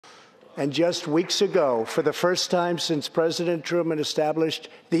And just weeks ago, for the first time since President Truman established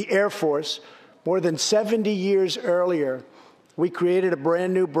the Air Force, more than 70 years earlier, we created a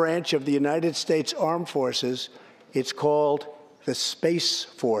brand new branch of the United States Armed Forces. It's called the Space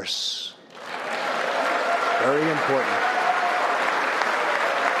Force. Very important.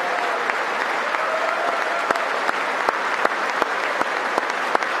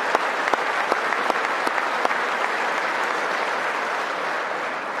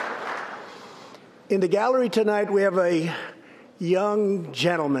 In the gallery tonight, we have a young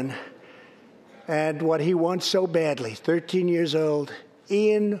gentleman, and what he wants so badly, 13 years old,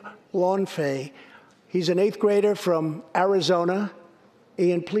 Iain Lanphier. He's an 8th grader from Arizona.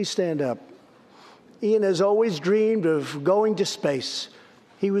 Iain, please stand up. Iain has always dreamed of going to space.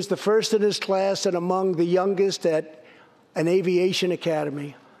 He was the first in his class and among the youngest at an aviation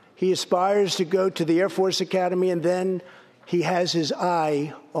academy. He aspires to go to the Air Force Academy, and then he has his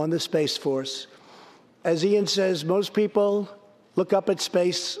eye on the Space Force. As Iain says, most people look up at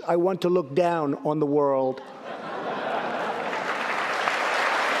space. I want to look down on the world.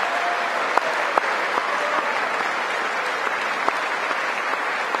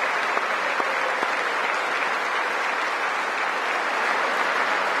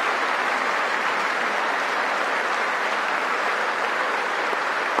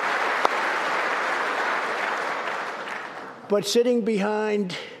 But sitting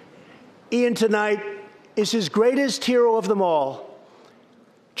behind Iain tonight is his greatest hero of them all.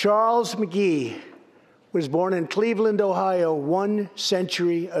 Charles McGee was born in Cleveland, Ohio, 1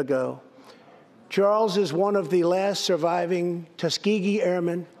 century ago. Charles is one of the last surviving Tuskegee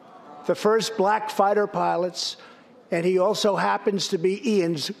Airmen, the first black fighter pilots, and he also happens to be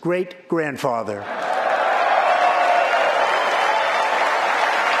Iain's great-grandfather.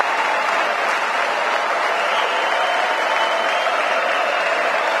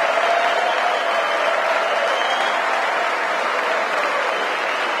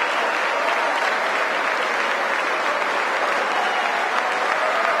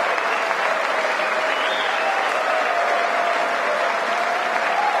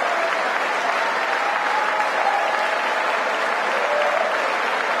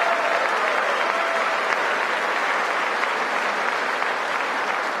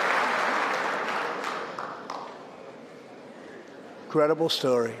 Incredible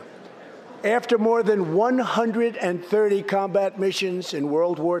story. After more than 130 combat missions in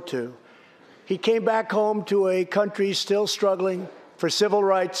World War II, he came back home to a country still struggling for civil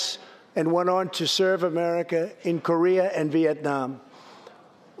rights and went on to serve America in Korea and Vietnam.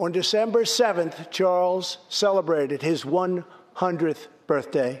 On December 7th, Charles celebrated his 100th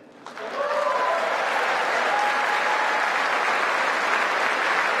birthday.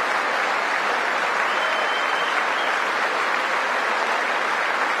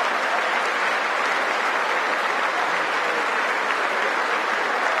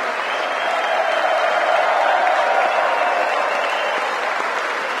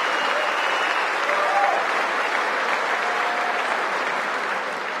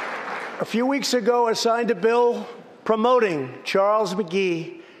 A few weeks ago, I signed a bill promoting Charles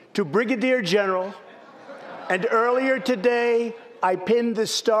McGee to Brigadier General, and earlier today, I pinned the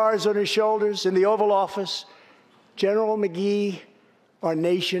stars on his shoulders in the Oval Office. General McGee, our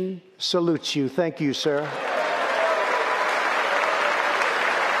nation salutes you. Thank you, sir.